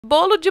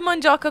Bolo de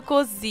mandioca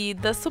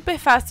cozida, super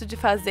fácil de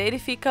fazer e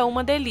fica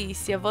uma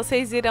delícia.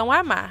 Vocês irão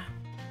amar.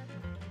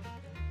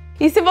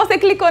 E se você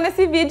clicou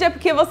nesse vídeo é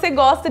porque você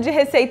gosta de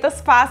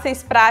receitas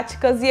fáceis,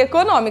 práticas e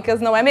econômicas,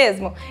 não é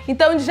mesmo?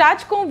 Então já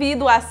te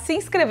convido a se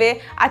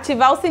inscrever,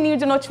 ativar o sininho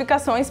de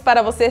notificações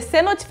para você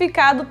ser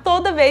notificado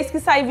toda vez que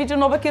sair vídeo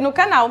novo aqui no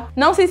canal.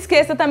 Não se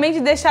esqueça também de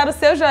deixar o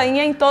seu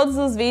joinha em todos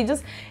os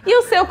vídeos e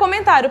o seu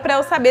comentário para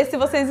eu saber se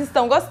vocês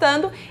estão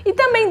gostando e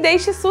também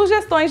deixe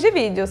sugestões de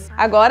vídeos.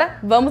 Agora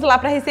vamos lá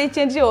para a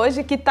receitinha de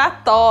hoje que tá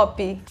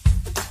top!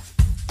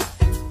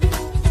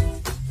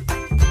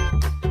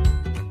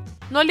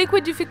 No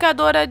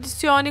liquidificador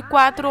adicione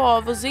 4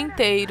 ovos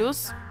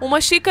inteiros,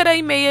 1,5 xícaras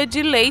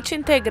de leite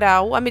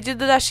integral, a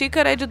medida da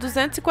xícara é de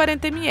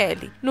 240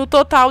 ml. No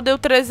total deu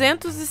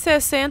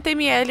 360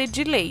 ml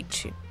de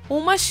leite.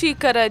 1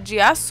 xícara de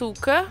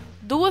açúcar,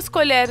 2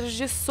 colheres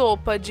de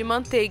sopa de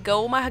manteiga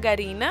ou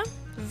margarina,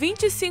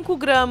 25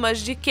 gramas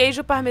de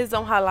queijo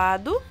parmesão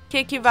ralado, que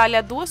equivale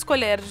a 2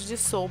 colheres de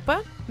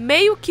sopa,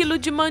 meio quilo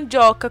de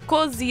mandioca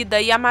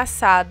cozida e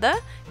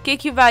amassada, que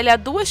equivale a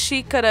 2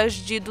 xícaras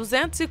de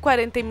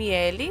 240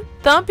 ml.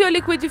 Tampe o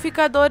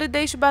liquidificador e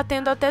deixe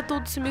batendo até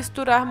tudo se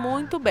misturar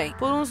muito bem,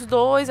 por uns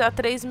 2 a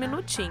 3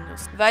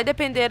 minutinhos. Vai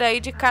depender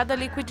aí de cada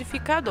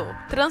liquidificador.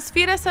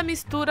 Transfira essa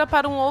mistura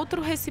para um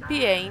outro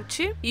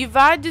recipiente e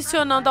vá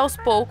adicionando aos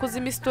poucos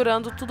e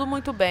misturando tudo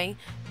muito bem.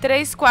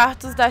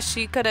 3/4 da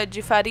xícara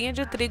de farinha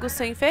de trigo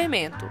sem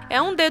fermento.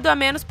 É um dedo a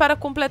menos para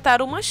completar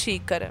 1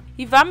 xícara.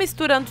 E vá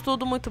misturando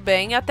tudo muito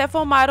bem até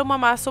formar uma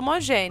massa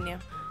homogênea.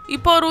 E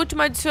por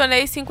último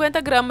adicionei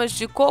 50 gramas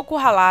de coco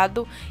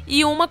ralado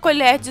e 1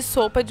 colher de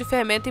sopa de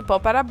fermento em pó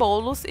para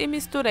bolos e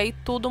misturei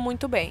tudo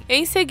muito bem.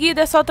 Em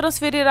seguida é só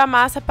transferir a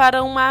massa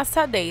para uma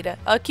assadeira.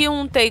 Aqui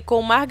untei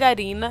com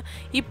margarina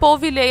e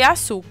polvilhei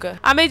açúcar.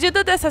 A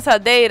medida dessa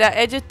assadeira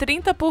é de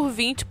 30 por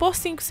 20 por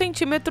 5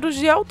 centímetros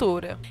de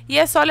altura. E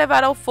é só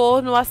levar ao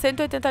forno a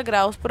 180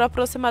 graus por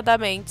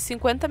aproximadamente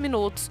 50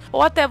 minutos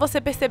ou até você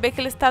perceber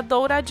que ele está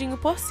douradinho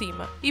por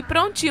cima. E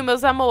prontinho,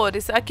 meus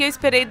amores. Aqui eu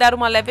esperei dar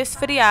uma leve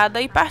esfriada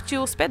e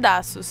partiu os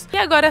pedaços. E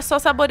agora é só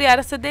saborear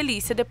essa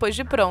delícia depois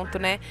de pronto,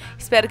 né?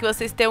 Espero que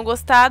vocês tenham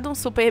gostado, um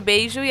super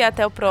beijo e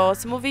até o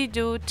próximo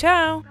vídeo.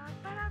 Tchau!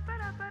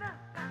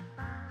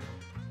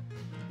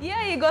 E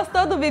aí,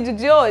 gostou do vídeo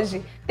de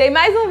hoje? Tem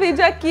mais um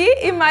vídeo aqui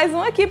e mais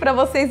um aqui para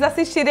vocês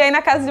assistirem aí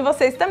na casa de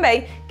vocês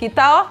também, que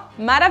tá,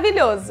 ó,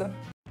 maravilhoso!